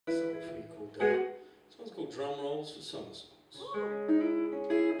called Drumrolls for Somersaults.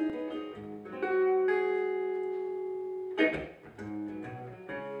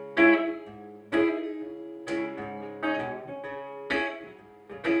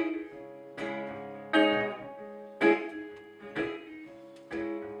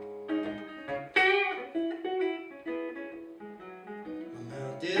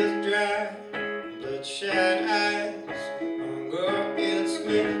 Is dry, bloodshot eyes, hunger gets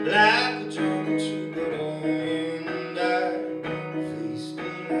me like a drum to go on and die. Face the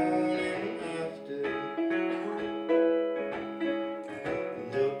morning after,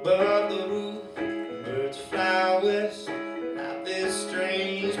 and above the roof, birds fly west. Life is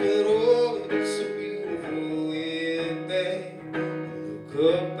strange, but oh, it's so beautiful, yeah, babe.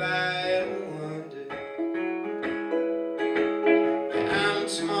 Look up, I wonder. I'm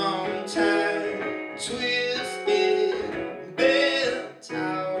tongue-tied, twisted, bent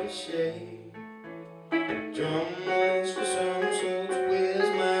out of shape. Drumrolls for Somersaults, where's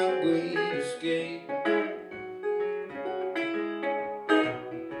my great escape?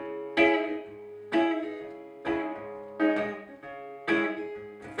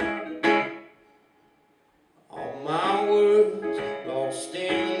 All my words lost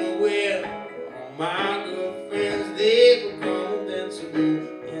in the wind. All my good friends, they become invincible.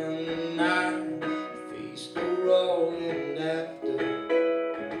 And I face the rolling after.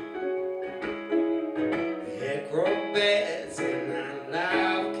 Acrobats and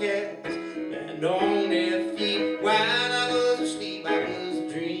nine-live cats land on their feet. While I was asleep, I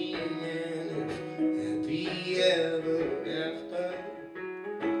was dreaming of happy ever after.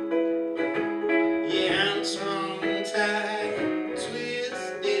 Yeah, I'm tongue-tied,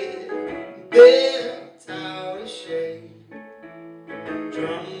 twisted, bent out of shape.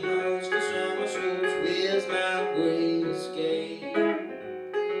 Drumrolls for Somersaults, where's my great escape?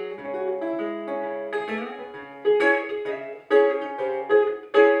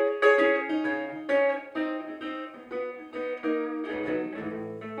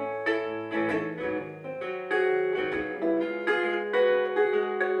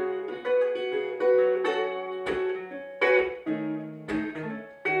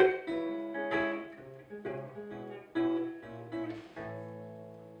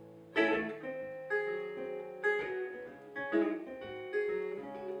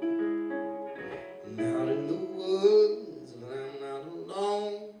 I'm out in the woods, but I'm not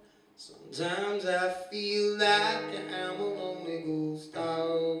alone. Sometimes I feel like I'm a lonely ghost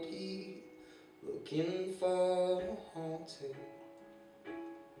out here, looking for a haunting.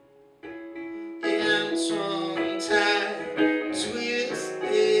 Yeah, I'm tongue-tied,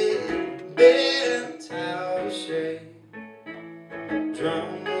 twisted, bent out of shape.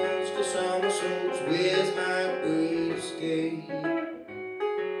 Drumrolls for Somersaults, where's my great escape?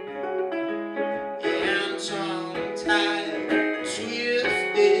 I'm tongue-tied,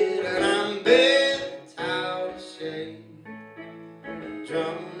 twisted, and I'm bent out of shape.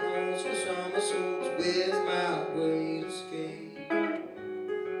 Drumrolls for Somersaults, where's my great escape?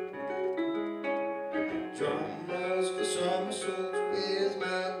 Drumrolls for Somersaults, where's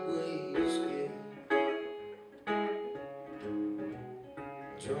my great escape?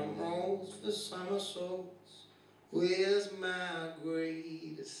 Drumrolls for Somersaults, where's my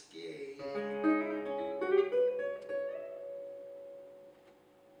great escape?